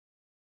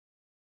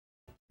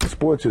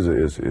sports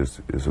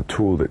is a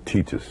tool that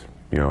teaches,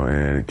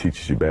 and it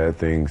teaches you bad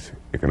things.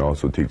 It can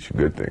also teach you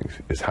good things.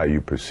 It's how you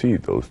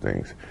perceive those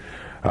things.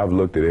 I've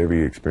looked at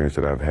every experience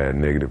that I've had,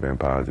 negative and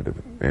positive,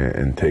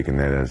 and taken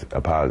that as a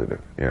positive.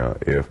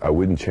 If I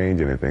wouldn't change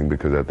anything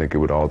because I think it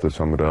would alter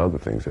some of the other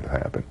things that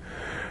happened.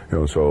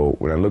 So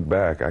when I look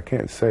back, I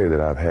can't say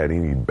that I've had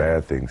any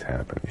bad things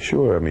happen.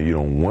 Sure, I mean, you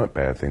don't want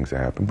bad things to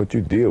happen, but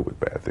you deal with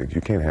bad things.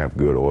 You can't have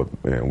good or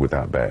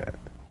without bad.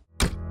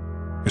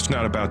 It's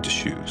not about the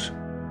shoes.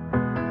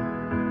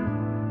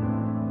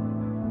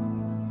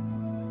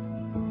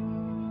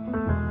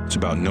 It's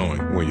about knowing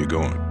where you're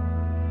going,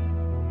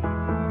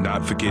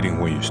 not forgetting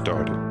where you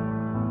started.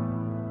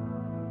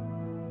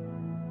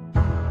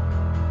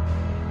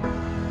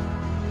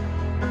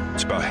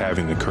 It's about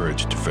having the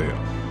courage to fail.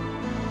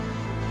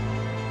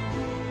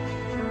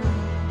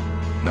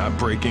 Not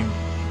breaking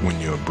when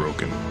you're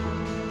broken.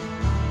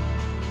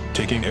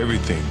 Taking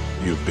everything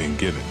you've been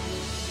given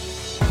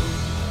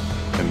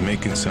and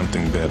making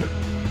something better.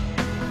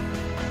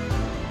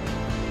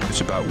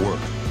 It's about work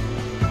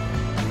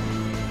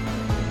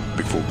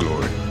before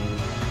glory.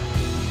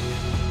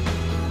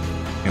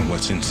 And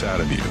what's inside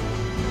of you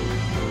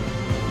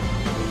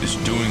is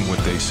doing what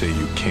they say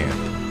you can't.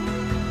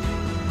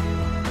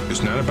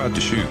 It's not about the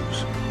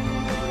shoes.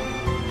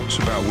 It's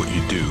about what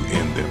you do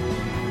in them.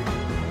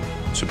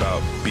 It's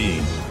about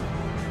being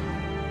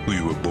who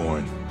you were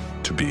born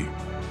to be.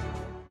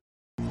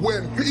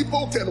 When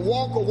people can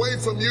walk away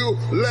from you,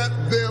 let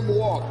them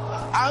walk.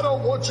 I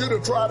don't want you to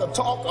try to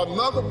talk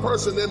another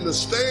person into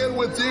staying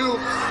with you,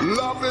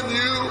 loving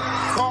you,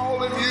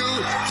 calling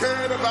you,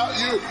 caring about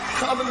you,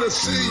 coming to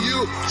see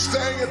you,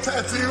 staying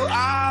attached to you.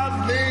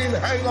 I mean,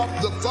 hang up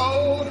the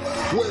phone.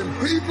 When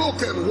people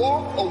can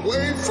walk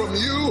away from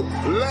you,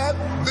 let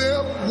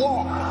them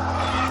walk.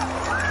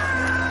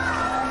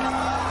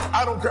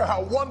 I don't care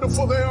how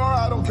wonderful they are.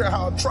 I don't care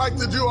how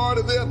attracted you are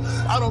to them.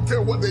 I don't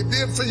care what they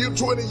did for you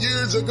 20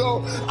 years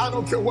ago. I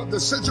don't care what the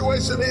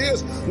situation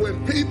is.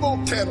 When people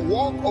can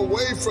walk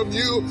away from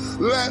you,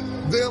 let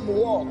them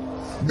walk.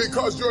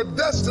 Because your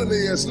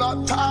destiny is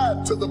not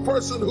tied to the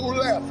person who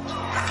left.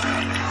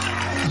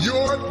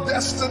 Your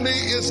destiny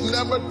is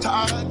never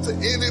tied to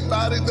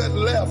anybody that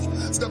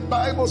left. The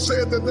Bible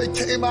said that they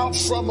came out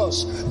from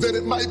us, that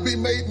it might be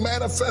made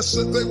manifest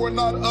that they were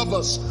not of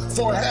us.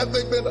 For had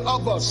they been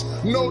of us,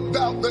 no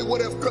doubt they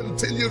would have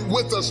continued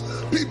with us.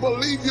 People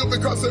leave you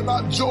because they're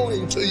not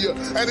joined to you.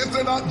 And if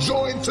they're not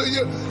joined to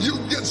you, you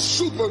get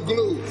super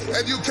glue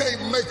and you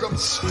can't make them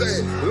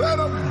stay. Let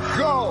them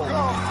go.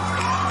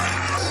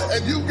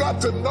 And you got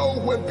to know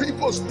when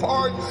people's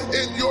part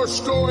in your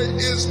story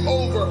is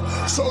over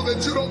so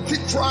that you don't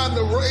keep trying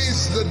to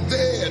raise the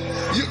dead.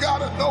 You got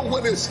to know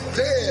when it's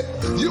dead.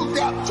 You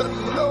got to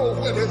know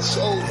when it's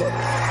over.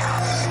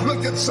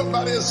 Look at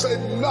somebody and say,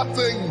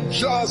 nothing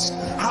just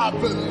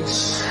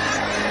happens.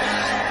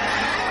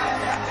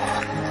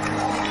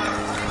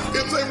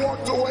 If they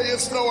walked away,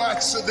 it's no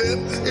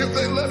accident. If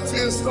they left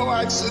you, it's no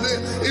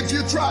accident. If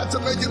you tried to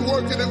make it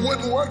work and it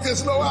wouldn't work,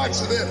 it's no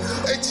accident.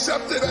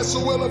 Accept it as the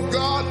will of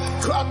God.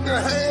 Clap your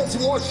hands,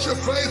 wash your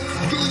face,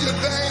 do your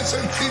dance,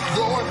 and keep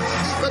going.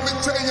 Let me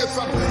tell you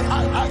something.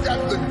 I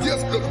got the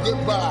gift of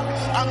goodbye.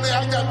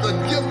 I got the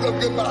gift of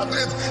goodbye.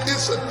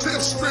 It's a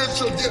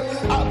spiritual gift.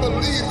 I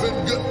believe in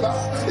goodbye.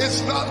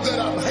 It's not that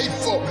I'm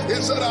hateful.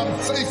 It's that I'm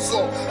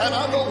faithful. And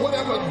I know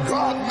whatever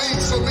God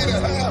needs for me to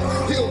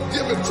have, he'll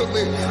give it to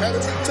me. And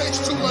if it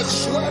takes too much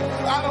sweat,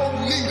 I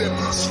don't need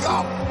it.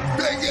 Stop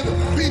begging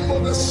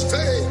people to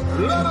stay.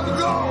 Let them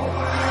go.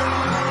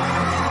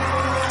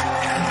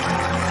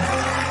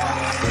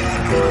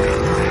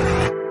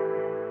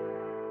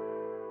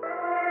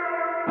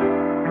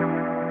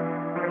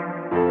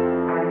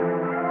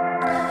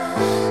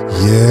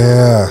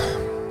 Yeah,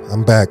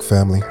 I'm back,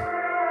 family.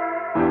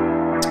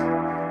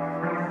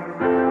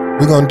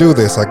 We're gonna do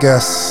this, I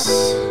guess.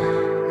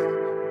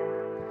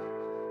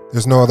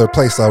 There's no other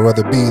place I'd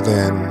rather be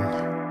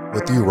than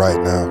with you right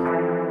now.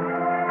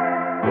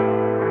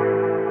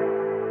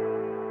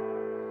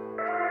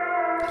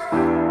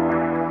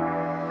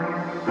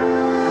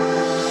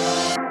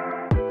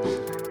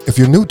 If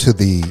you're new to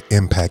the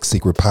Impact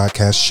Secret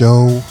Podcast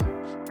show,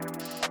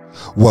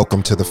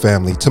 welcome to the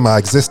family. To my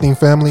existing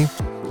family,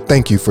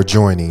 thank you for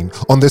joining.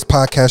 On this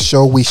podcast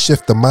show, we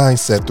shift the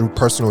mindset through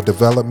personal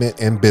development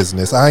and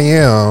business. I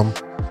am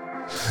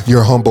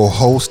your humble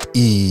host,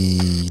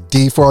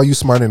 ED. For all you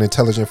smart and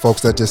intelligent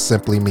folks, that just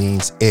simply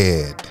means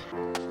Ed.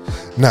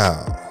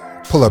 Now,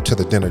 pull up to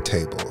the dinner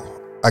table.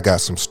 I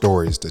got some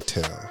stories to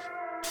tell.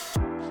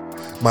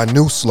 My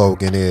new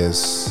slogan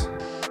is,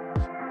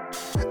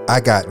 I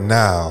got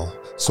now,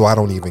 so I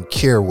don't even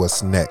care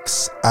what's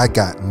next. I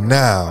got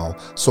now,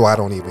 so I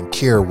don't even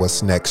care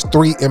what's next.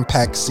 3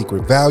 impact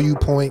secret value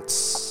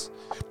points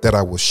that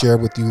I will share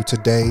with you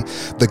today.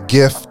 The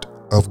gift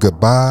of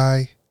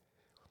goodbye.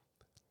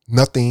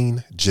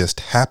 Nothing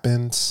just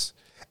happens.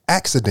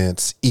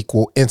 Accidents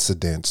equal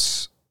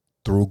incidents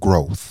through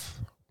growth.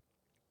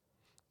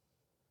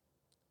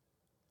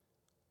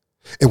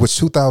 It was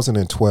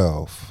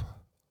 2012.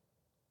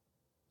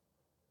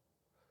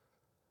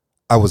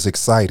 I was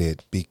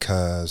excited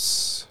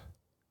because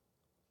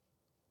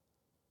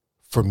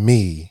for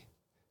me,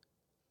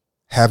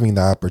 having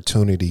the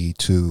opportunity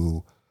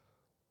to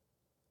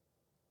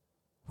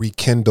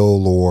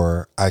rekindle,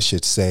 or I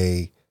should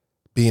say,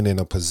 being in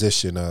a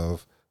position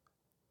of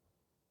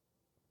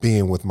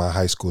being with my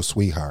high school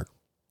sweetheart.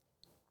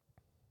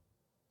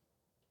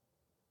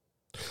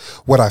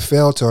 What I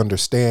failed to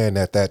understand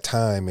at that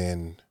time,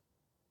 and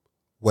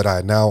what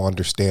I now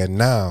understand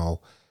now,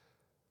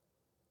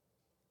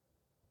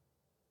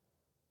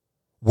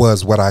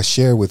 was what I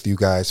share with you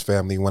guys,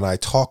 family, when I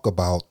talk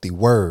about the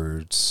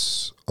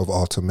words of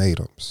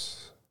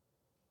ultimatums.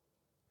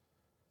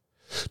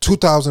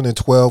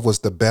 2012 was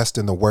the best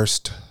and the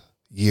worst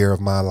year of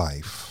my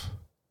life.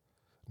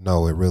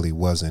 No, it really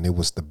wasn't. It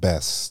was the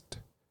best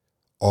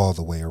all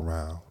the way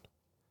around.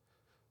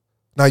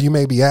 Now, you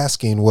may be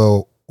asking,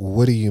 well,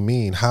 what do you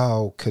mean?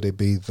 How could it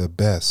be the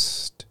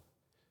best?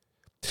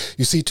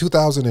 You see,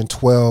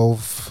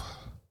 2012,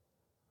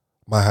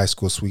 my high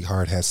school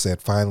sweetheart has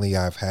said, finally,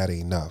 I've had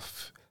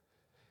enough.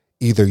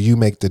 Either you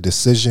make the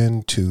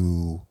decision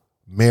to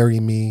marry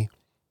me,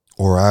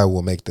 or I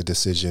will make the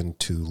decision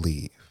to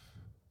leave.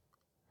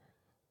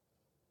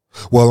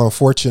 Well,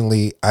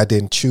 unfortunately, I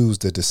didn't choose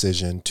the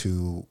decision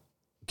to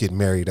get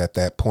married at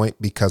that point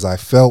because I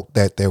felt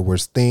that there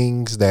was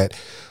things that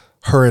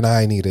her and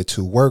I needed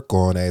to work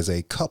on as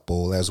a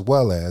couple, as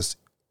well as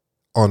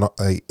on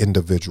an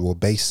individual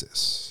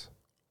basis.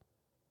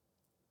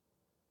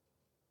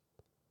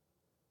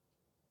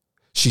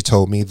 She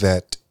told me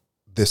that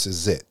this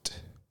is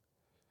it.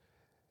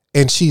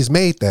 And she's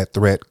made that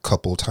threat a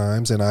couple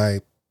times, and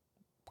I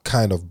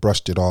kind of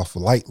brushed it off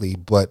lightly,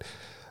 but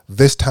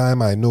this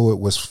time I knew it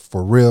was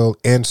for real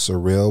and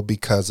surreal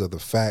because of the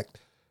fact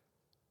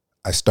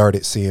I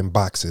started seeing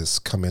boxes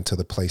come into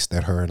the place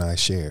that her and I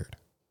shared.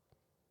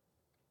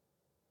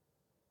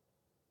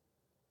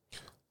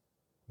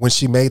 When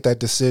she made that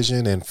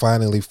decision and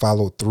finally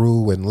followed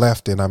through and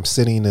left, and I'm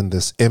sitting in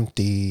this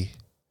empty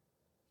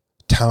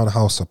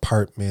townhouse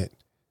apartment,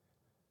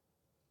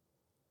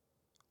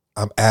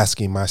 I'm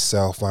asking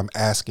myself, I'm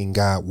asking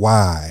God,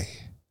 why?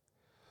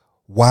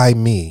 Why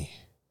me?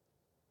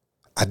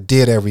 I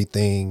did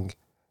everything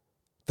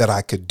that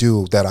I could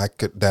do, that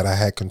I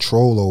had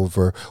control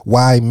over.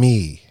 Why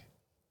me?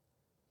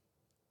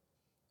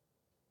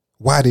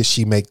 Why did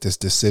she make this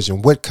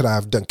decision? What could I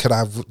have done?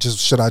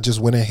 Should I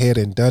just went ahead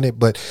and done it?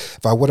 But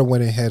if I would have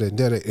went ahead and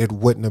did it, it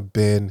wouldn't have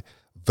been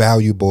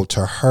valuable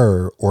to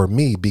her or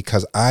me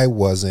because I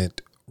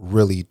wasn't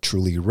really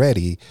truly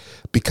ready,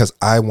 because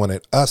I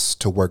wanted us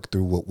to work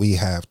through what we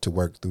have to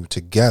work through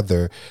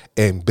together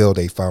and build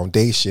a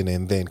foundation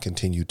and then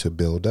continue to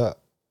build up.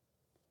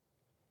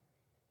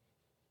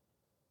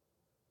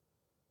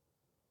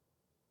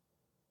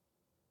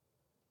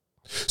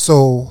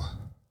 So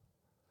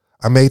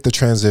I made the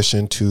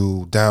transition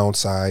to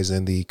downsize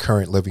in the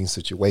current living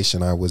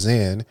situation I was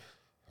in.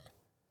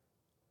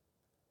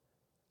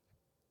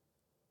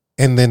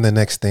 And then the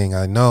next thing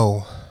I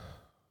know,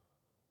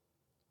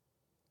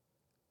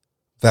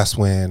 that's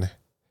when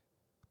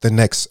the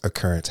next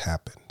occurrence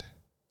happened.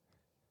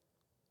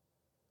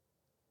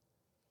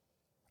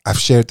 I've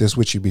shared this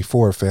with you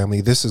before,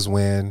 family. This is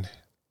when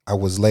I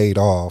was laid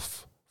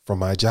off from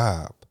my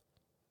job.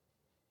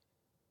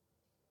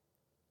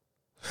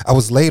 I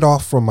was laid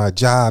off from my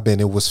job,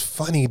 and it was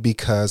funny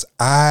because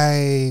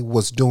I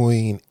was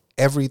doing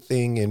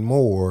everything and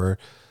more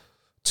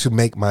to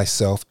make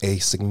myself a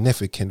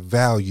significant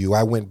value.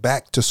 I went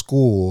back to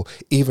school,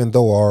 even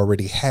though I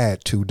already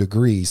had 2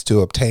 degrees,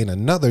 to obtain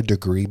another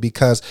degree,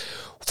 because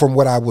from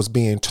what I was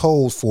being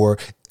told, for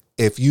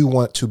if you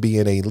want to be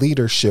in a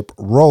leadership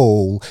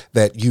role,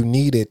 that you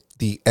needed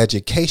the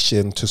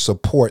education to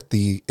support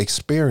the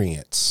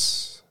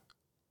experience.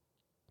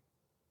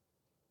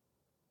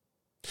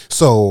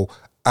 So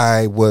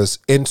I was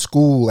in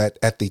school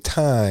at the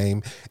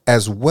time,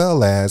 as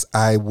well as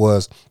I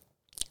was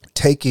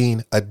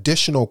taking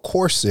additional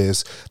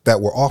courses that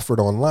were offered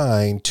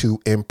online to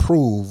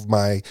improve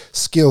my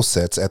skill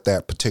sets at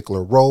that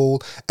particular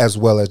role, as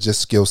well as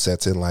just skill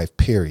sets in life,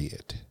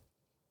 period.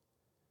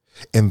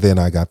 And then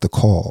I got the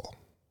call.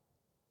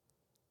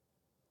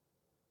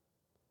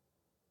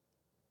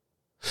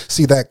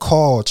 See, that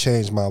call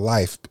changed my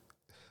life,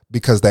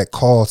 because that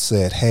call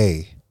said,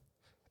 hey,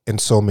 in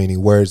so many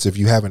words, if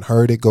you haven't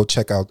heard it, go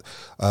check out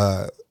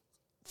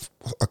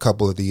a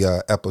couple of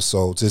the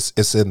episodes.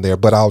 It's in there,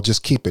 but I'll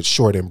just keep it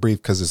short and brief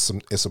because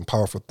it's some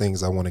powerful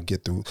things I want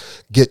to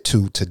get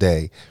to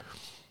today.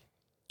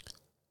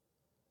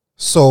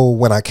 So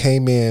when I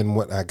came in,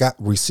 when I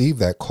received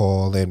that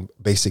call and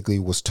basically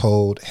was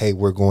told, hey,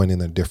 we're going in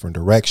a different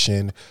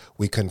direction.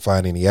 We couldn't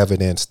find any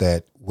evidence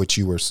that what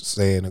you were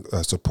saying,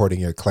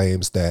 supporting your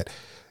claims that,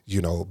 you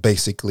know,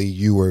 basically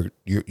you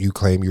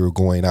claim you were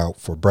going out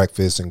for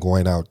breakfast and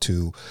going out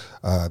to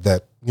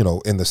that, you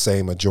know, in the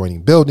same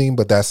adjoining building,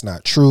 but that's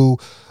not true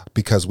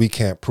because we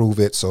can't prove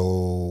it.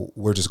 So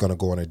we're just going to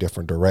go in a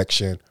different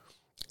direction.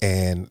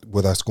 And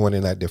with us going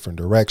in that different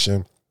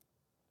direction,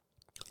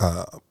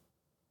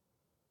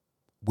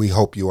 we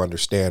hope you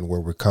understand where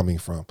we're coming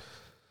from.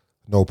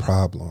 No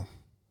problem.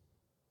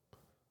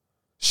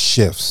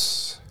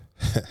 Shifts.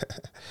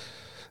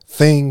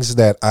 Things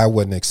that I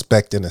wouldn't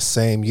expect in the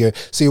same year.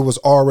 See, it was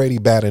already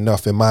bad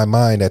enough in my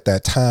mind at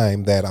that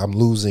time that I'm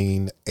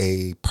losing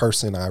a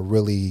person I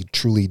really,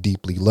 truly,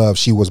 deeply love.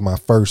 She was my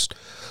first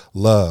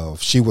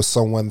love. She was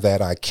someone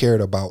that I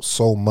cared about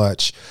so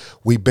much.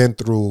 We've been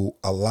through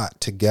a lot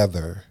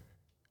together,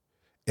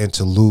 and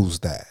to lose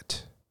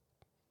that.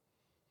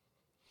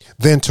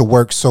 Then to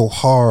work so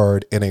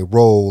hard in a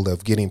role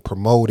of getting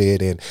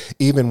promoted. And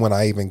even when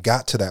I even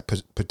got to that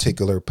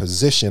particular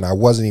position, I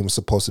wasn't even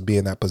supposed to be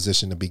in that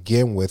position to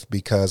begin with,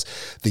 because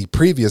the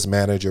previous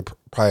manager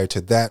prior to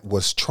that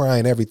was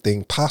trying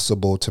everything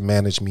possible to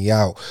manage me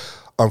out.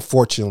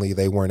 Unfortunately,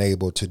 they weren't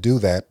able to do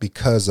that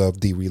because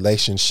of the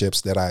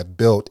relationships that I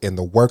built and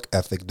the work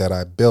ethic that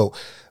I built.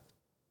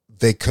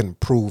 They couldn't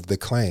prove the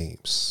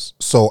claims.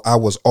 So I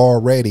was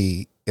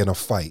already in a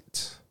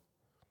fight.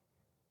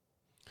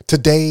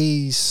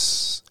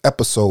 Today's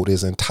episode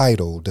is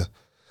entitled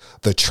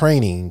The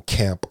Training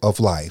Camp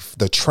of Life.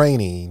 The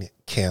Training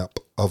Camp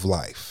of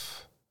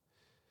Life.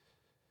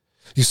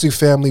 You see,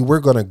 family, we're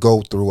going to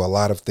go through a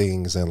lot of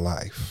things in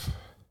life.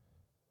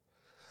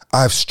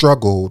 I've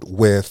struggled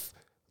with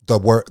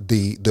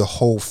the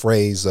whole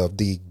phrase of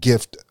the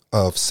gift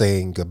of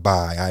saying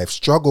goodbye. I have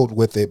struggled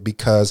with it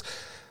because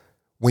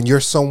when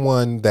you're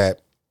someone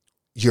that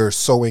you're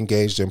so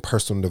engaged in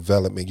personal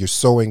development, you're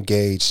so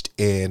engaged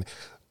in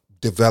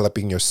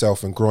developing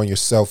yourself and growing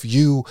yourself,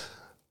 the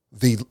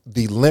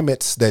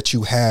limits that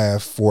you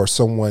have for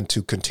someone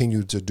to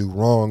continue to do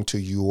wrong to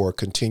you or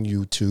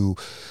continue to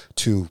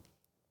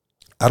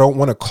I don't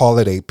want to call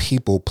it a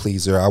people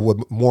pleaser. I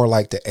would more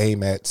like to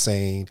aim at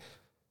saying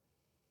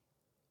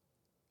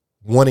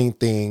wanting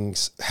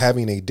things,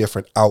 having a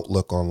different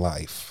outlook on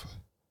life,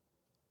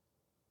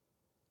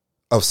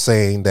 of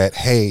saying that,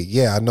 hey,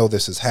 yeah, I know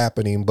this is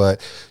happening,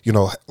 but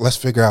let's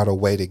figure out a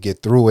way to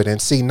get through it.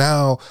 And see,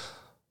 now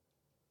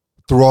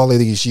through all of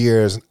these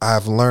years,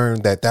 I've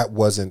learned that that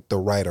wasn't the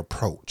right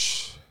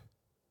approach.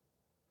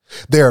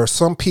 There are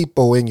some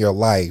people in your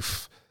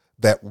life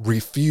that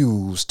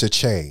refuse to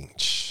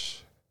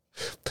change.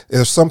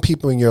 There's some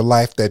people in your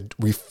life that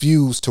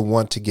refuse to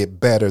want to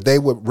get better. They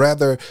would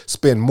rather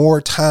spend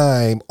more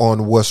time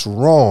on what's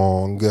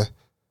wrong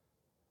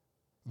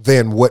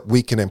than what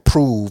we can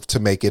improve to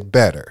make it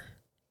better.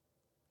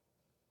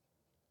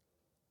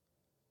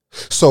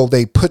 So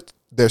they put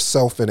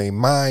themselves in a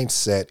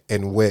mindset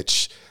in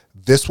which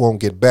this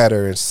won't get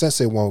better. And since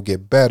it won't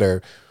get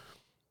better,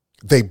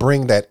 they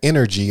bring that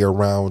energy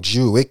around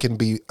you. It can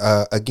be,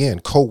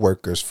 again,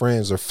 coworkers,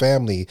 friends, or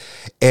family.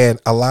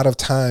 And a lot of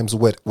times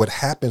what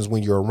happens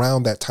when you're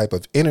around that type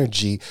of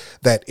energy,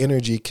 that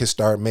energy can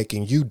start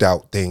making you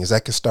doubt things.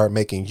 That can start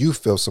making you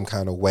feel some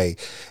kind of way.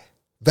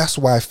 That's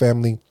why,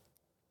 family,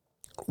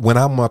 when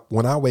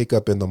I wake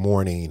up in the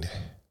morning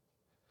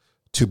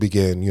to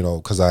begin,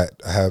 because I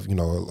have, a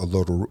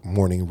little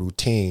morning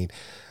routine,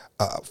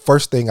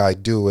 first thing I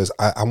do is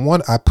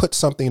I put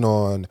something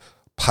on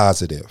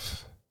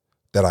positive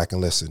that I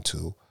can listen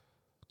to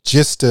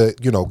just to,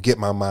 get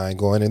my mind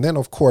going. And then,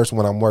 of course,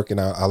 when I'm working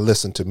out, I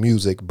listen to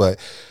music, but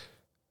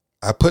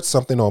I put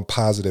something on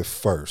positive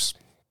first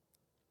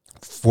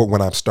for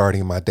when I'm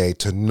starting my day,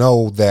 to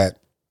know that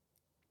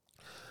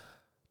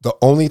the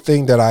only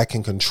thing that I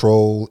can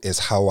control is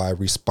how I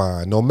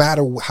respond. No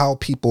matter how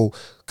people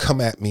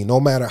come at me, no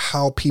matter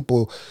how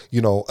people,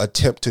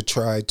 attempt to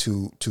try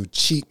to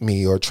cheat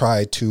me or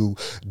try to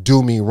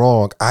do me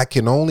wrong, I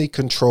can only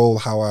control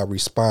how I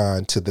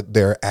respond to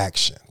their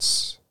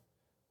actions.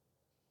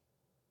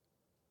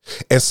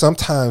 And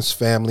sometimes,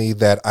 family,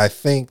 that I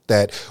think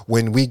that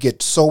when we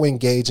get so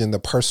engaged in the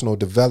personal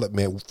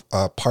development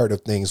part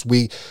of things,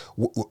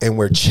 and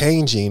we're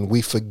changing,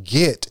 we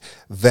forget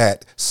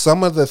that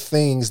some of the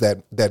things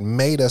that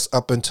made us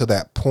up until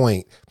that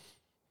point,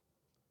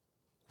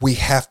 we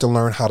have to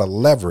learn how to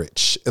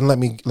leverage. And let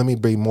me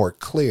be more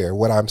clear.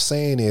 What I'm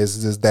saying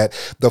is that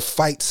the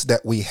fights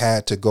that we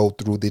had to go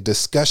through, the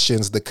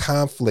discussions, the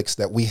conflicts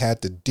that we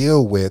had to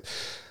deal with,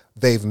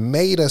 they've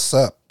made us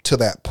up to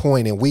that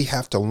point, and we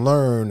have to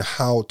learn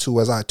how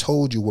to, as I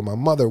told you, what my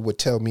mother would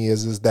tell me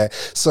is that,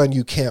 son,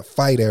 you can't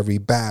fight every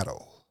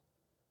battle.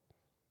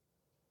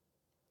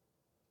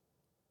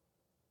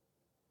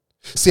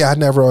 See, I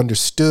never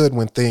understood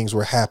when things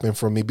were happening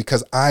for me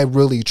because I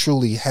really,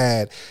 truly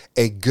had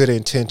a good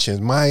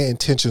intention. My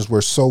intentions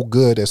were so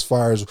good as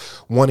far as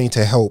wanting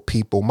to help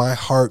people. My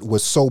heart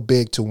was so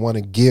big to want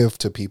to give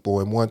to people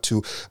and want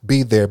to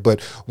be there.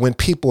 But when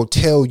people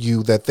tell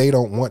you that they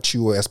don't want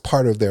you as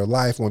part of their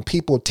life, when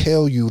people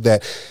tell you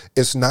that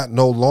it's not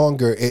no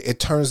longer, it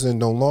turns in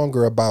no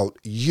longer about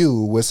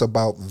you, it's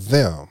about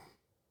them.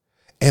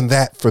 And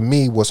that for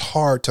me was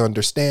hard to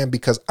understand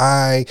because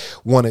I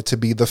wanted to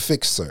be the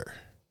fixer.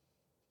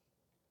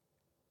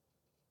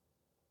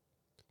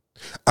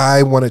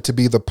 I wanted to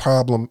be the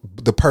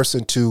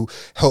person to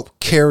help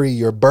carry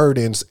your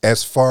burdens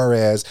as far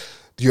as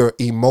your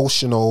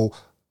emotional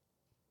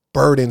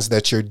burdens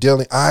that you're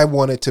dealing. I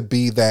wanted to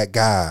be that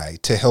guy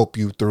to help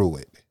you through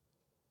it.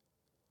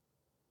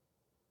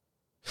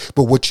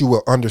 But what you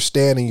will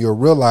understand and you'll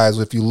realize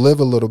if you live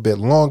a little bit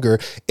longer,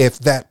 if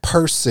that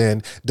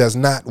person does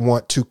not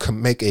want to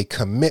make a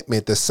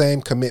commitment, the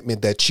same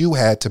commitment that you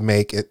had to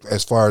make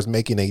as far as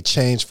making a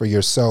change for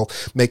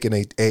yourself, making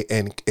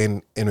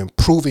and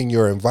improving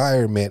your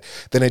environment,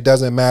 then it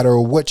doesn't matter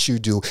what you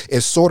do.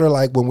 It's sort of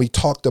like when we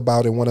talked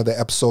about in one of the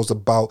episodes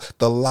about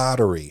the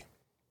lottery.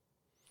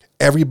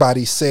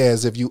 Everybody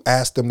says, if you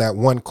ask them that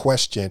one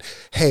question,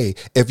 hey,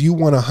 if you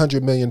won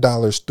 $100 million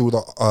through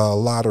the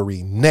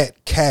lottery, net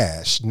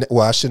cash,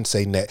 well, I shouldn't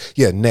say net.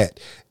 Yeah,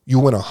 net. You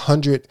win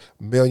 $100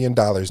 million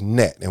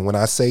net. And when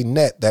I say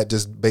net, that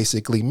just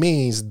basically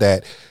means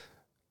that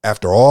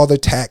after all the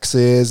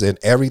taxes and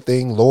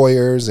everything,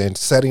 lawyers and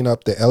setting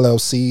up the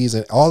LLCs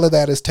and all of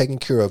that is taken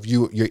care of,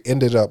 you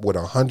ended up with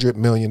 $100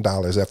 million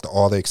after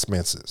all the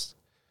expenses.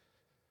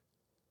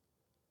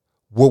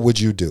 What would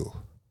you do?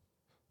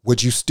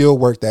 Would you still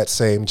work that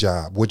same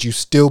job? Would you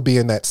still be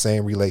in that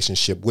same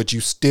relationship? Would you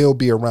still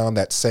be around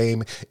that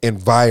same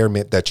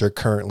environment that you're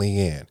currently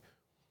in?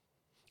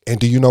 And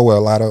do you know what a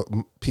lot of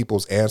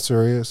people's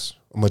answer is?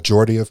 A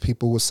majority of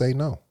people would say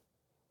no.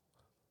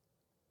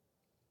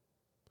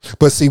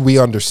 But see, we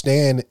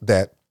understand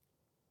that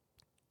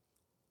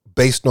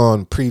based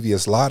on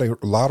previous lotto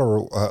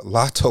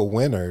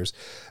winners,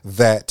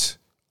 that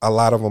a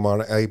lot of them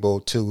are able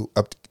to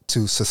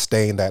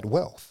sustain that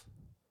wealth.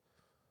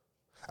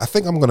 I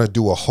think I'm going to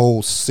do a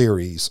whole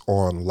series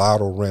on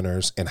lotto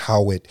winners and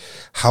how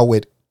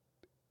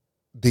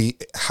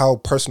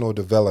personal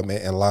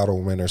development and lotto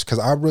winners, because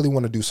I really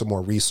want to do some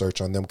more research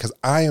on them, because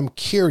I am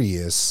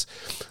curious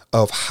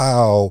of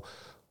how,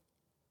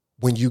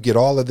 when you get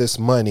all of this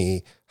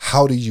money,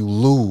 how do you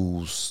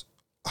lose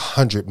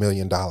 $100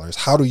 million?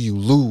 How do you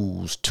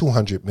lose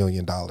 $200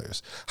 million?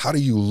 How do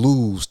you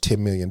lose $10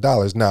 million?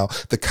 Now,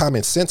 the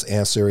common sense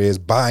answer is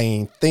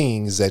buying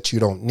things that you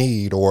don't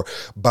need, or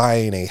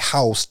buying a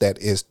house that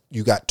is,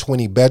 you got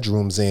 20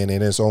 bedrooms in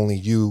and it's only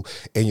you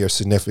and your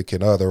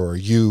significant other, or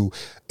you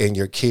and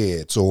your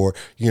kids, or,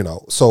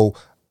 so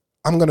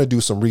I'm going to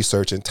do some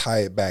research and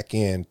tie it back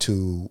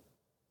into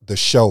the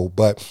show,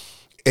 but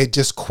it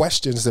just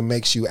questions and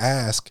makes you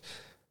ask,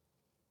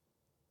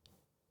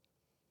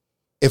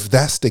 if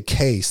that's the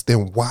case,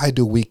 then why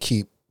do we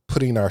keep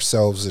putting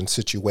ourselves in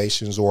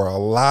situations or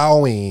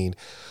allowing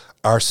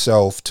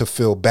ourselves to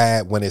feel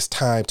bad when it's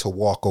time to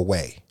walk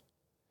away?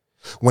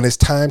 When it's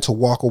time to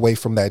walk away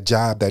from that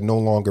job that no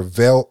longer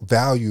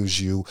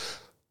values you,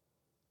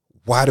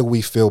 why do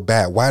we feel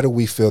bad? Why do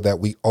we feel that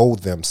we owe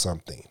them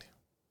something?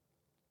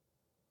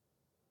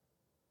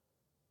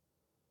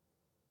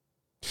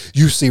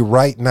 You see,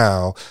 right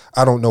now,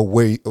 I don't know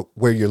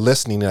where you're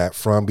listening to that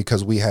from,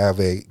 because we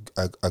have a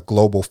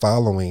global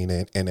following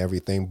and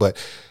everything. But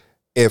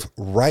if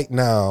right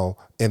now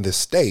in the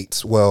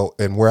States, well,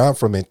 and where I'm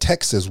from in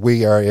Texas,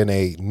 we are in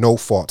a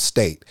no-fault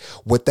state.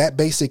 What that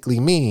basically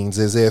means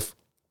is if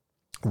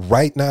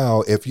right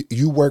now, if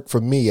you work for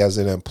me as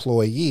an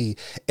employee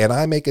and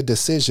I make a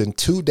decision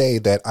today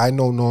that I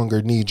no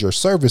longer need your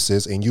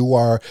services, and you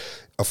are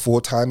a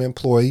full-time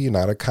employee, you're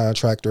not a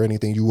contractor or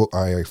anything, you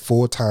are a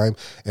full-time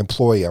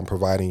employee, I'm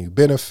providing you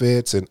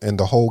benefits and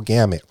the whole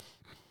gamut.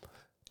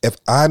 If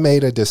I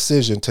made a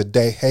decision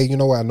today, hey, you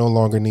know what, I no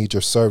longer need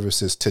your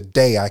services,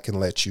 today I can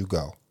let you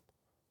go.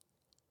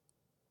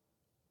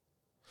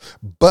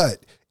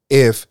 But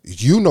if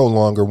you no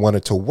longer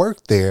wanted to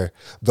work there,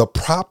 the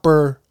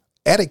proper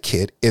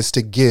etiquette is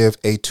to give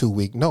a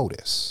 2-week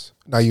notice.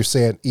 Now you're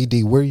saying,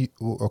 ED, where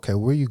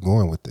are you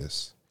going with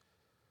this?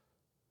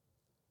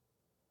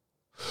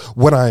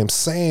 What I am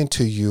saying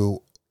to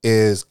you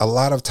is, a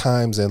lot of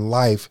times in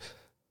life,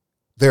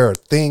 there are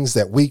things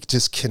that we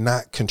just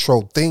cannot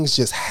control. Things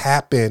just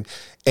happen,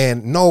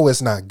 and no,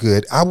 it's not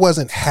good. I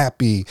wasn't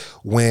happy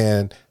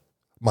when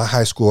my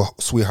high school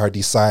sweetheart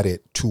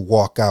decided to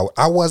walk out.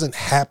 I wasn't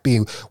happy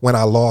when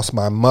I lost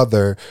my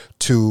mother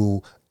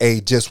to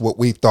just what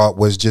we thought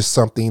was just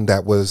something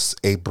that was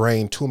a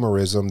brain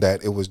tumorism,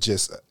 that it was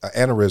just an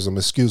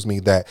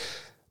aneurysm, that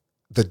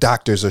the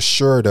doctors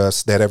assured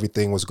us that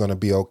everything was going to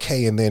be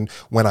okay. And then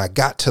when I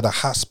got to the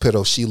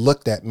hospital, she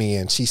looked at me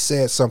and she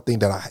said something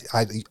that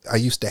I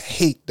used to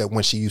hate, that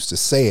when she used to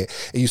say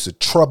it, it used to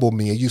trouble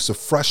me. It used to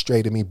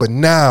frustrate me. But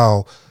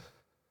now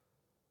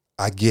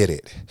I get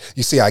it.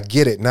 You see, I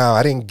get it now.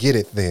 I didn't get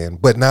it then,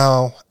 but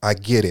now I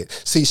get it.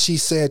 See, she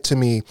said to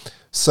me,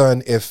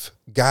 son, if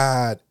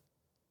God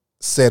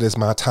said it's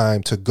my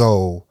time to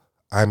go,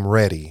 I'm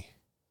ready.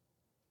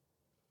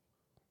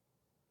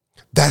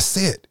 That's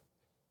it.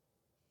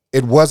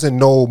 It wasn't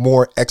no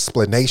more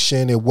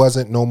explanation. It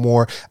wasn't no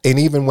more. And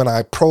even when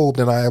I probed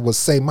and I would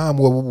say, Mom,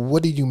 well,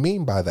 what do you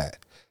mean by that?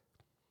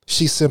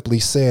 She simply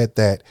said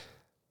that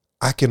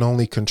I can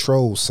only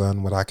control,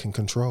 son, what I can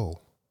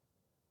control.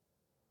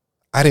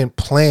 I didn't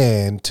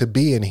plan to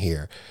be in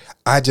here.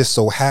 I just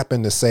so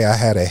happened to say I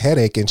had a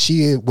headache, and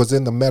she was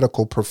in the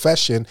medical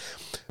profession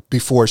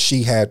before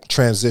she had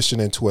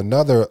transitioned into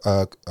another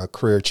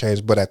career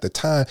change. But at the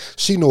time,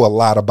 she knew a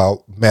lot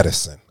about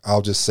medicine.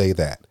 I'll just say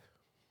that.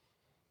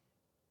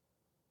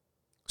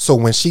 So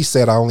when she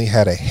said I only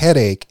had a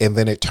headache and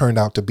then it turned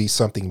out to be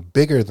something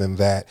bigger than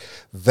that,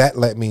 that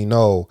let me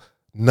know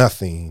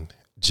nothing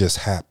just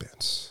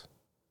happens.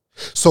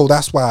 So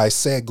that's why I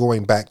said,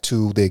 going back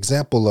to the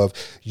example of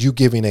you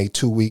giving a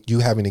 2 week, you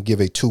having to give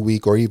a 2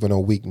 week or even a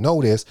week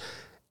notice,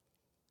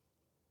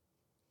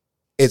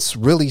 it's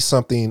really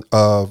something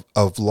of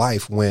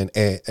life when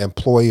an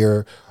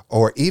employer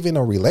or even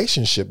a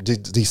relationship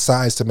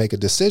decides to make a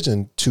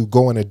decision to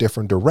go in a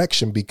different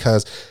direction,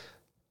 because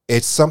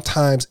it's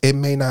sometimes it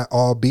may not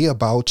all be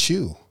about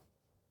you.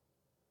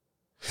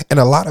 And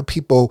a lot of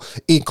people,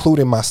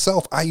 including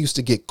myself, I used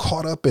to get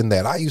caught up in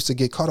that. I used to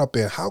get caught up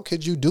in, how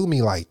could you do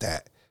me like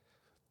that?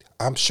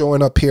 I'm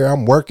showing up here,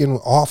 I'm working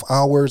off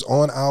hours,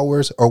 on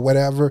hours, or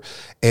whatever.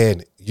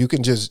 And you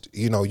can just,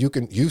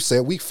 you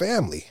said we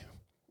family.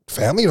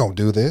 Family don't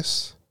do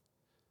this.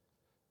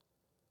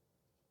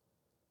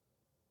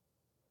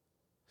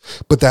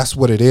 But that's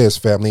what it is,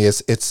 family.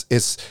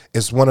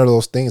 It's one of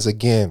those things,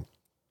 again.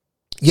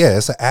 Yeah,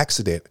 it's an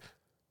accident.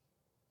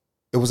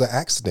 It was an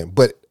accident,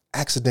 but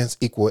accidents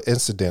equal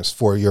incidents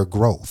for your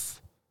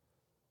growth.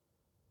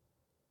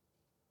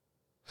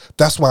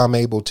 That's why I'm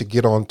able to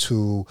get on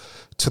to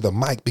the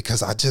mic,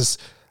 because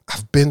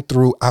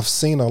I've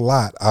seen a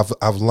lot.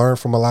 I've learned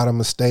from a lot of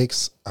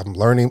mistakes.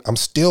 I'm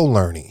still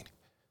learning.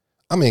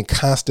 I'm in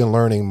constant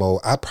learning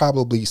mode. I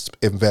probably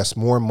invest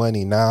more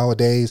money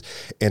nowadays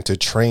into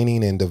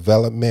training and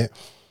development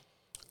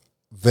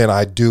than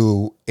I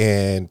do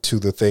into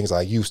the things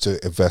I used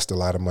to invest a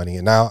lot of money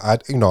in. Now,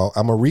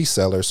 I'm a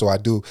reseller, so I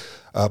do,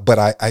 but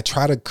I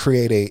try to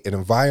create an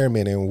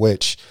environment in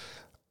which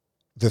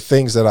the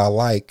things that I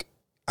like,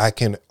 I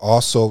can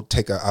also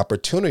take an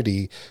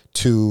opportunity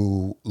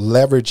to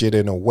leverage it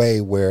in a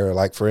way where,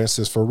 like, for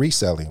instance, for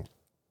reselling,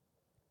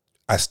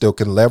 I still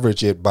can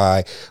leverage it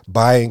by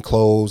buying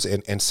clothes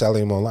and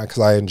selling them online,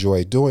 because I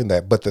enjoy doing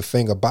that. But the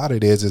thing about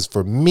it is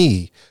for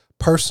me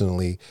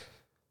personally,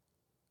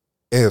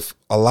 if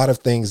a lot of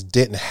things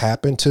didn't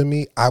happen to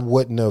me, I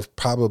wouldn't have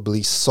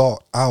probably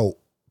sought out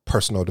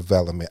personal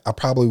development. I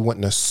probably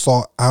wouldn't have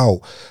sought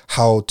out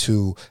how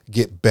to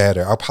get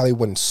better. I probably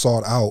wouldn't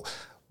sought out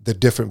the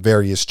different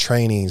various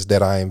trainings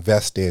that I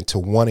invest in, to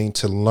wanting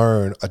to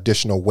learn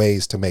additional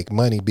ways to make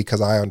money, because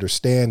I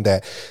understand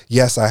that,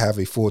 yes, I have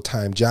a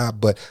full-time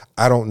job, but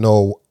I don't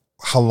know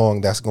how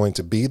long that's going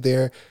to be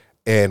there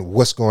and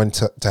what's going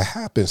to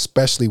happen,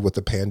 especially with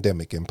the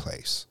pandemic in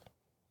place.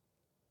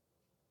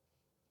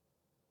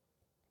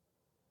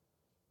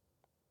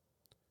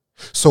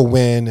 So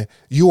when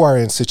you are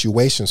in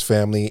situations,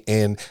 family,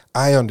 and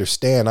I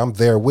understand, I'm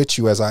there with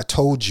you. As I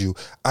told you,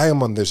 I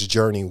am on this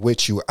journey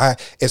with you.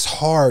 It's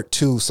hard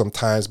too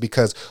sometimes,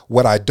 because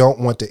what I don't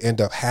want to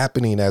end up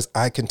happening as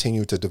I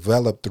continue to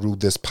develop through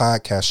this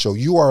podcast show,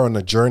 you are on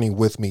a journey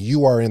with me.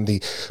 You are in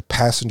the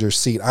passenger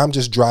seat. I'm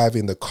just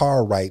driving the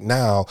car right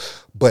now,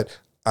 but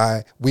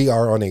we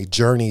are on a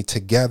journey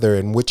together,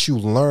 and what you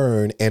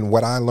learn and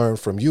what I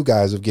learned from you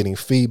guys of getting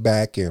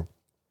feedback and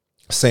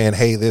saying,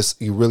 hey,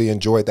 you really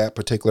enjoyed that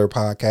particular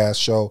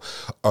podcast show.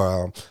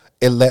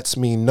 It lets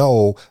me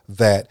know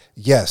that,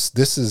 yes,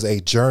 this is a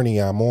journey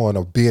I'm on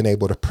of being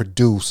able to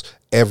produce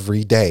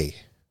every day.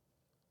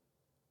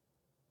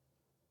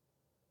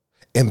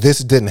 And this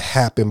didn't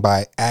happen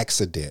by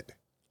accident.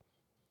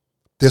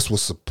 This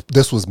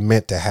was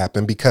meant to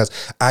happen, because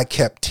I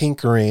kept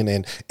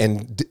tinkering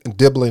and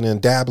dibbling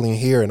and dabbling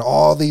here and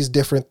all these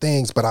different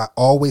things, but I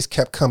always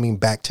kept coming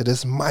back to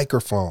this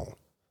microphone.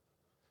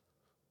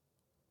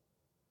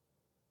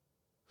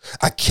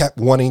 I kept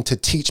wanting to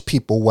teach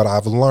people what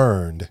I've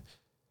learned.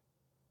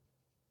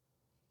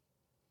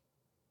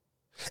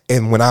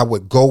 And when I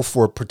would go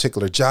for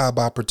particular job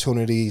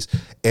opportunities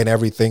and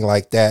everything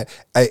like that,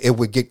 it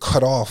would get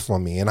cut off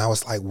from me. And I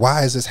was like,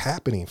 why is this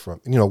happening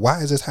why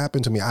is this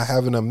happening to me? I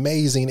have an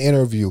amazing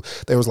interview.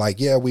 They was like,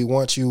 yeah, we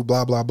want you,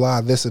 blah, blah, blah,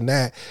 this and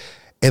that.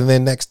 And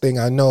then next thing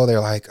I know, they're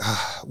like,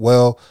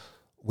 well,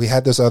 we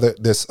had this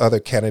other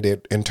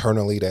candidate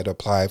internally that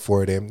applied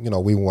for it, and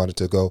we wanted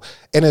to go,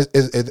 and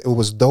it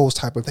was those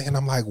type of things. And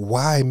I'm like,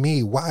 why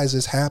me? Why is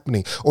this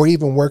happening? Or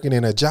even working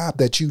in a job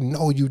that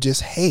you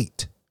just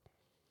hate,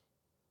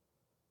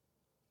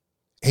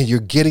 and you're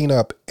getting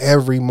up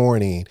every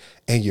morning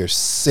and you're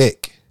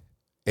sick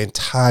and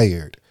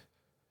tired,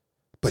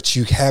 but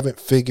you haven't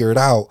figured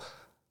out,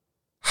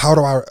 how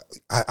do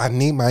I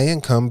need my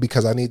income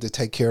because I need to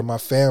take care of my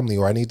family,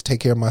 or I need to take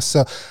care of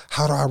myself.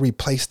 How do I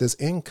replace this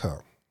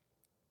income?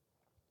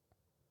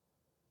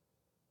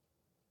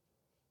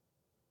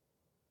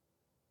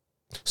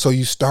 So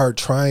you start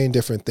trying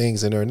different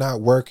things and they're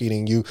not working,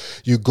 and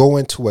you go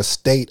into a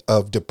state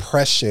of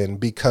depression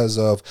because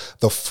of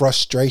the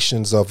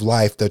frustrations of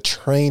life, the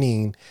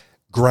training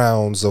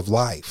grounds of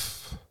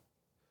life.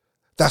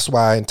 That's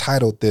why I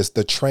entitled this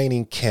The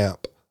Training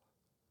Camp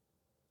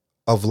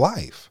of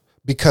Life,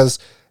 because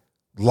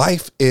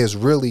life is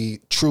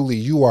really, truly,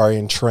 you are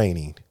in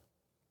training.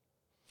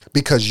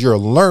 because you're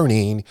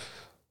learning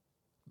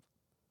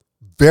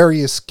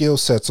various skill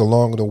sets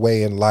along the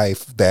way in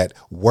life that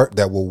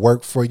will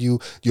work for you.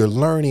 You're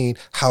learning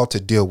how to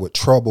deal with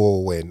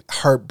trouble and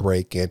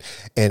heartbreak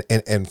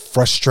and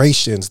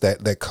frustrations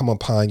that come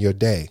upon your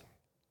day.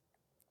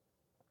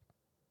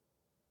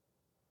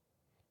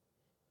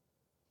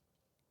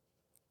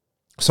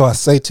 So I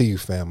say to you,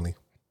 family,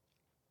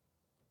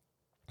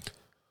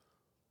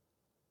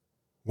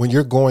 when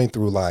you're going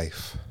through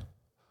life,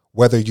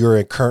 whether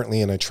you're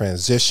currently in a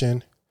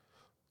transition,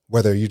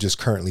 whether you just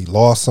currently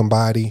lost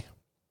somebody,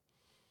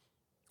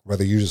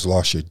 whether you just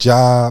lost your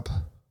job,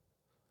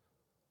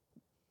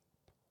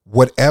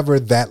 whatever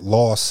that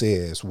loss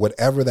is,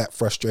 whatever that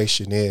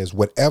frustration is,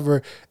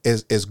 whatever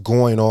is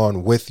going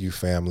on with you,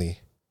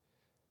 family,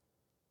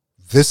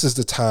 this is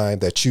the time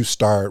that you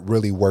start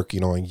really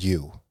working on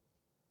you.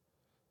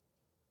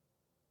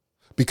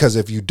 Because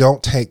if you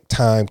don't take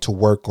time to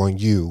work on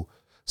you,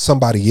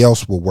 somebody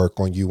else will work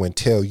on you and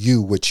tell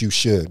you what you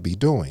should be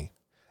doing.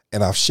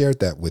 And I've shared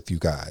that with you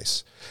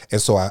guys. And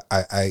so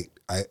I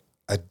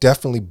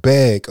definitely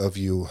beg of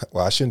you.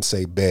 Well, I shouldn't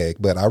say beg,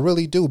 but I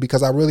really do,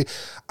 because I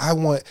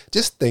want,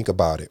 just think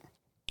about it.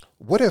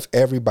 What if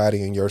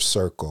everybody in your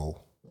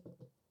circle,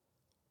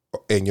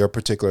 in your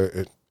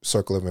particular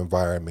circle of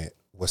environment,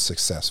 was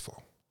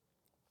successful?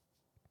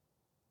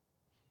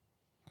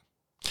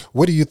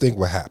 What do you think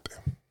would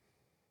happen?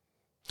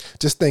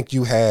 Just think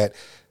you had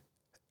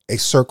a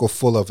circle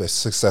full of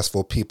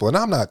successful people. And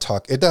I'm not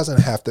talking, it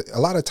doesn't have to, a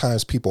lot of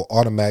times people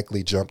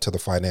automatically jump to the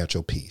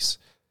financial piece.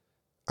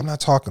 I'm not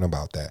talking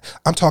about that.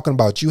 I'm talking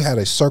about you had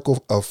a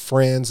circle of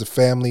friends,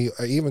 family,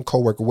 or even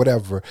coworker,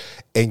 whatever,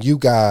 and you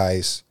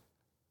guys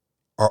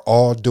are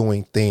all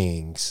doing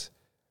things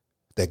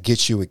that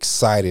get you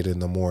excited in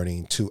the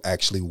morning to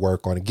actually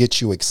work on it, get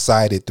you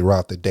excited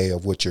throughout the day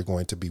of what you're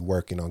going to be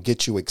working on,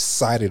 get you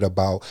excited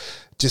about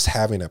just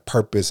having a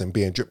purpose and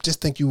being driven.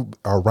 Just think you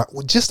are right.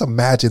 Just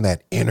imagine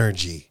that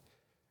energy.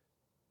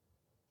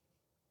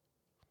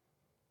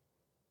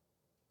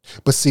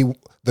 But see,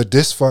 the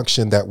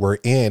dysfunction that we're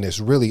in is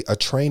really a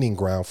training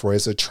ground for it.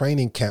 It's a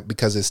training camp,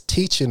 because it's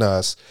teaching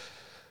us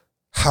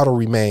how to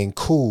remain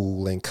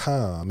cool and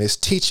calm. It's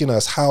teaching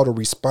us how to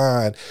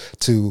respond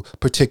to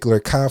particular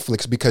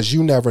conflicts, because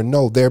you never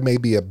know. There may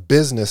be a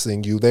business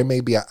in you. There may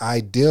be an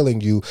ideal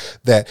in you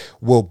that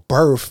will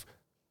birth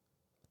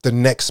the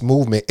next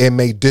movement. It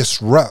may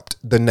disrupt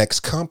the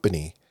next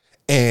company.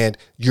 And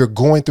you're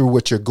going through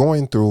what you're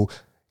going through.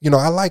 You know,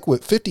 I like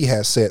what 50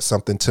 has said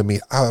something to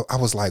me. I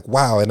was like,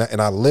 wow.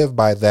 And I live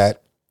by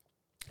that.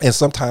 And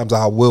sometimes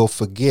I will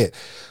forget.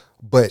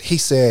 But he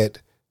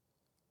said,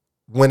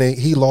 when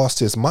he lost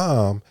his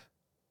mom,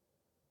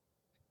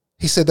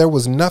 he said there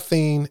was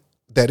nothing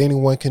that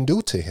anyone can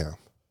do to him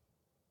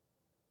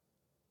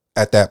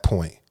at that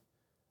point.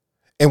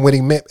 And what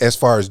he meant as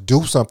far as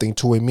do something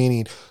to him,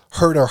 meaning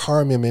hurt or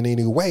harm him in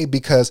any way,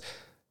 because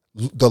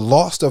the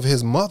loss of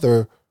his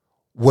mother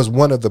was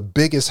one of the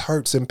biggest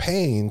hurts and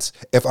pains,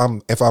 if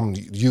I'm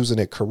using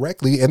it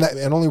correctly. And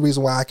the only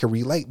reason why I can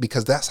relate,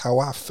 because that's how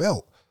I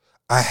felt.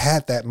 I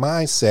had that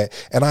mindset,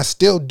 and I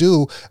still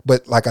do.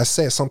 But like I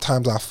said,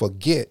 sometimes I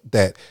forget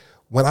that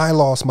when I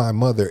lost my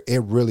mother,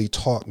 it really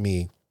taught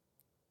me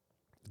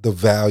the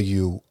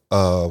value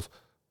of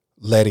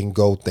letting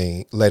go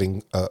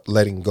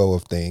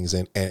of things,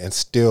 and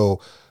still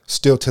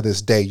to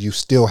this day, you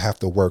still have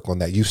to work on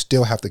that. You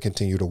still have to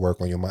continue to work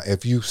on your mind.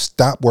 If you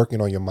stop working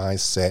on your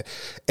mindset,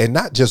 and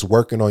not just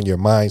working on your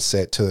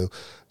mindset to,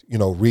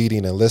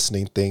 reading and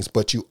listening things,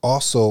 but you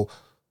also,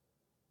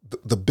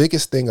 the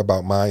biggest thing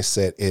about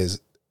mindset is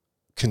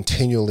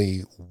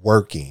continually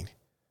working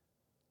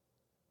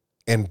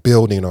and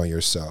building on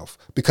yourself.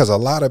 Because a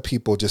lot of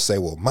people just say,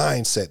 well,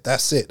 mindset,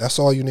 that's it. That's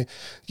all you need.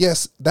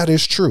 Yes, that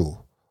is true.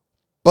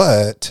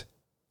 But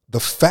the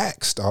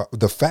facts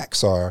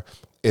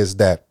is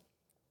that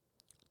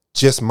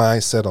just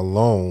mindset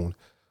alone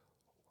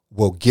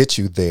will get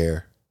you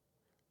there.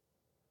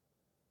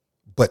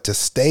 But to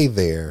stay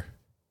there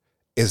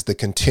is the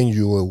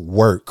continual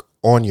work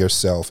on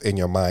yourself and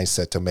your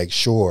mindset to make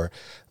sure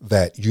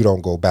that you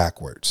don't go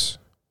backwards.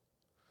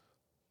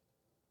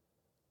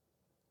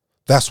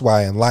 That's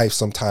why in life,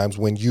 sometimes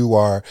when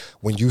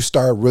you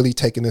start really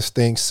taking this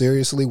thing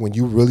seriously, when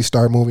you really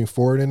start moving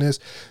forward in this,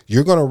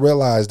 you're going to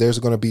realize there's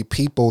going to be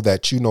people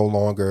that you no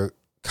longer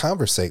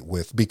conversate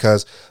with,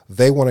 because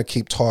they want to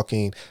keep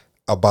talking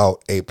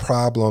about a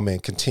problem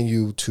and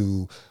continue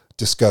to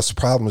discuss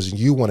problems, and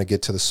you want to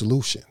get to the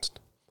solutions.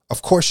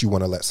 Of course you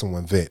want to let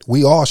someone vent.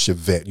 We all should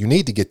vent. You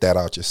need to get that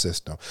out your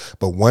system.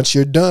 But once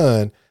you're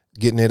done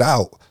getting it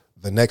out,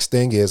 the next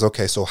thing is,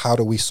 okay, so how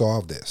do we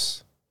solve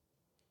this?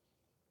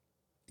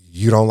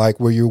 You don't like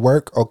where you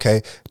work?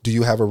 Okay, do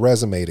you have a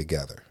resume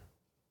together?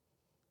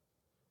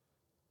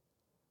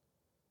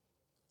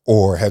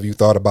 Or have you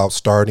thought about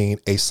starting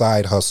a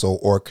side hustle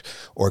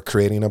or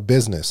creating a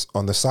business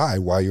on the side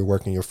while you're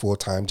working your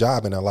full-time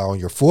job, and allowing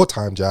your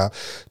full-time job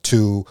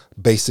to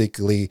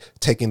basically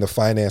taking the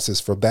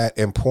finances from that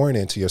and pouring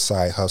into your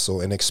side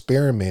hustle and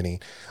experimenting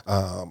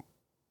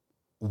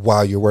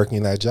while you're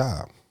working that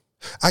job?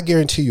 I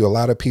guarantee you a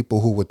lot of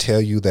people who would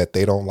tell you that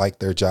they don't like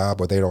their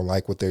job or they don't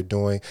like what they're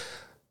doing,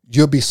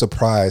 you'll be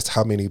surprised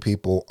how many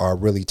people are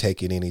really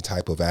taking any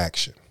type of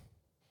action.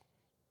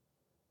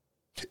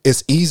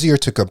 It's easier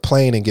to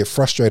complain and get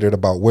frustrated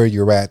about where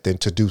you're at than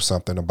to do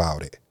something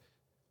about it.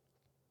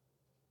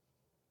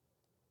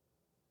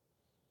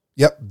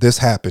 Yep, this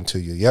happened to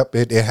you. Yep,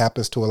 it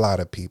happens to a lot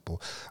of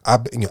people.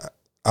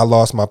 I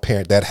lost my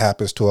parent. That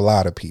happens to a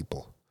lot of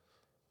people.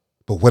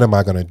 But what am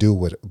I going to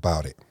do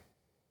about it?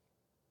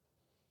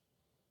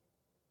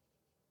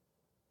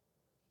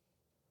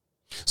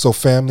 So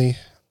family,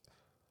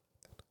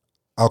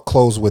 I'll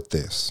close with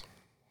this.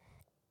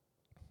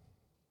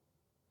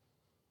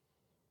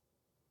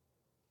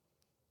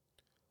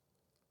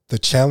 The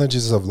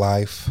challenges of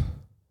life,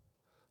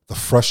 the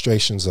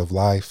frustrations of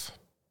life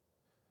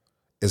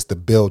is the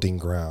building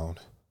ground.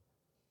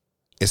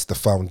 It's the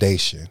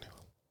foundation.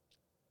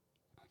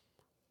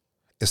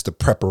 It's the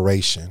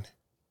preparation.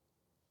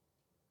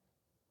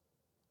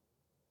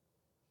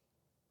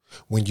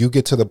 When you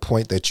get to the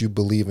point that you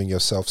believe in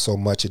yourself so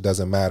much, it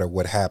doesn't matter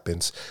what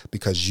happens,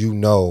 because you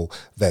know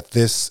that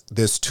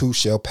this too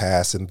shall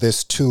pass, and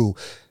this too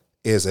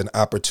is an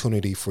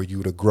opportunity for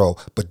you to grow.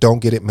 But don't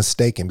get it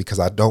mistaken, because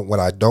what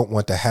I don't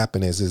want to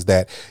happen is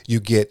that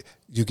you get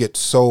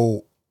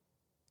so,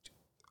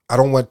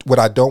 what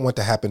I don't want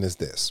to happen is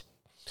this,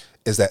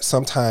 is that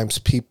sometimes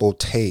people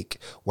take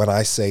when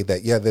I say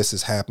that, yeah, this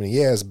is happening.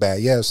 Yeah, it's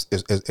bad. Yes,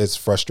 it's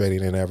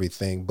frustrating and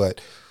everything,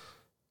 but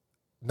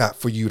not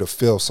for you to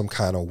feel some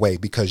kind of way,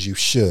 because you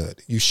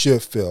should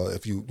feel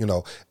if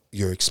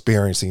you're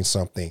experiencing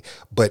something,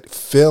 but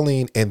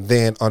feeling and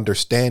then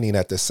understanding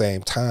at the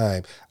same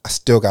time, I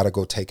still got to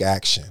go take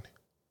action.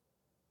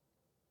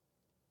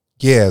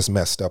 Yeah, it's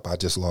messed up. I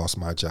just lost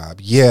my job.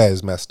 Yeah,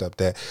 it's messed up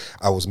that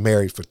I was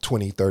married for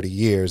 20, 30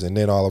 years. And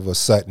then all of a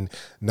sudden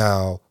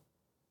now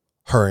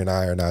her and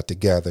I are not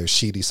together.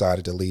 She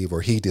decided to leave,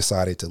 or he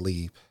decided to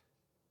leave.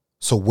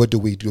 So what do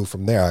we do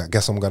from there? I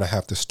guess I'm going to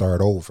have to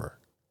start over.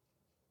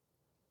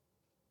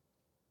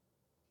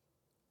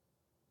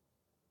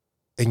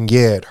 And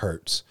yeah, it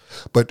hurts.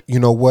 But you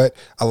know what?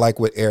 I like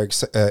what Eric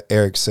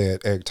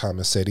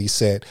Thomas said. He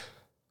said,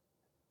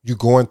 you're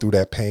going through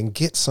that pain,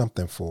 get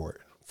something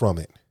from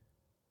it.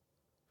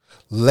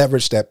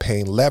 Leverage that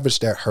pain, leverage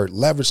that hurt,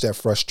 leverage that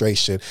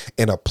frustration,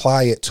 and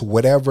apply it to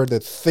whatever the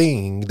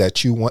thing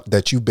that you want,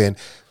 that you've been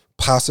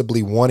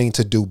possibly wanting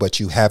to do, but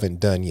you haven't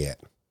done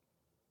yet.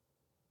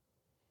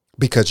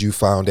 Because you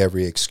found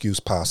every excuse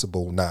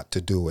possible not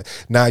to do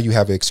it. Now you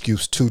have an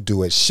excuse to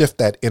do it. Shift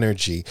that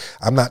energy.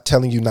 I'm not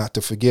telling you not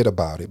to forget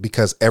about it,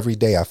 because every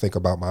day I think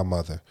about my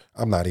mother.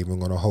 I'm not even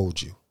going to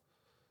hold you.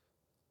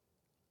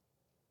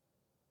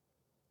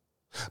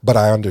 But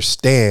I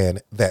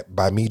understand that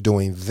by me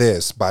doing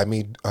this, by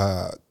me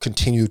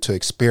continue to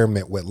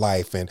experiment with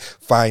life and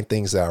find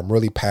things that I'm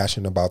really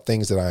passionate about,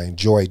 things that I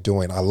enjoy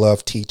doing. I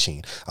love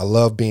teaching. I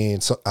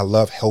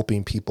love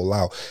helping people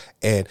out.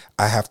 And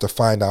I have to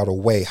find out a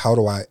way. How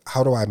do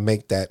I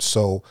make that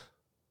so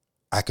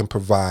I can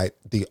provide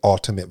the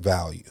ultimate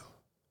value?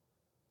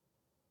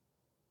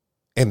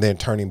 And then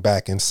turning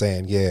back and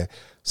saying, yeah,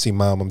 see,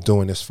 Mom, I'm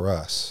doing this for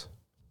us.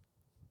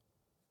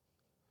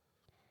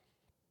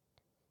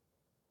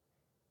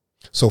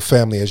 So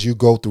family, as you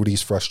go through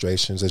these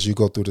frustrations, as you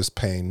go through this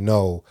pain,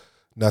 know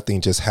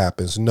nothing just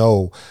happens.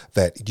 Know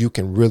that you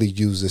can really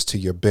use this to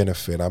your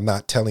benefit. I'm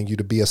not telling you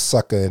to be a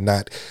sucker and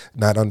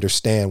not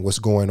understand what's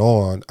going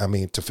on. I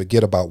mean, to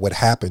forget about what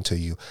happened to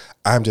you.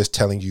 I'm just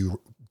telling you,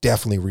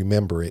 definitely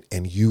remember it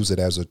and use it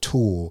as a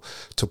tool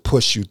to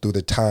push you through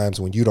the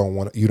times when you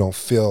don't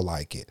feel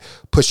like it.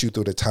 Push you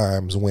through the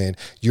times when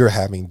you're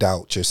having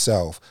doubt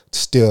yourself.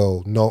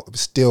 Still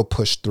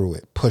push through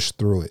it. Push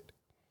through it.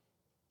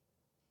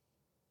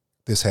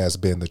 This has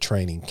been the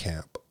training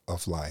camp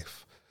of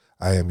life.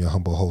 I am your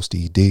humble host,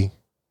 ED.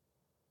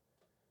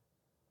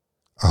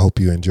 I hope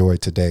you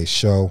enjoyed today's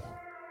show.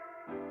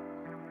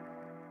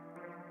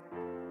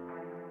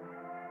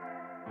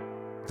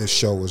 This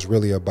show was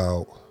really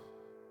about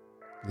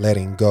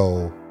letting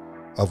go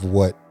of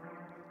what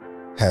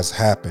has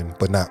happened,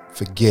 but not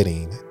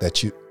forgetting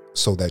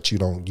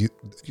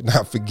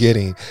not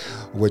forgetting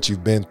what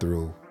you've been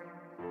through,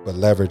 but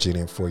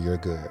leveraging it for your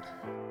good.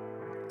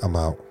 I'm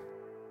out.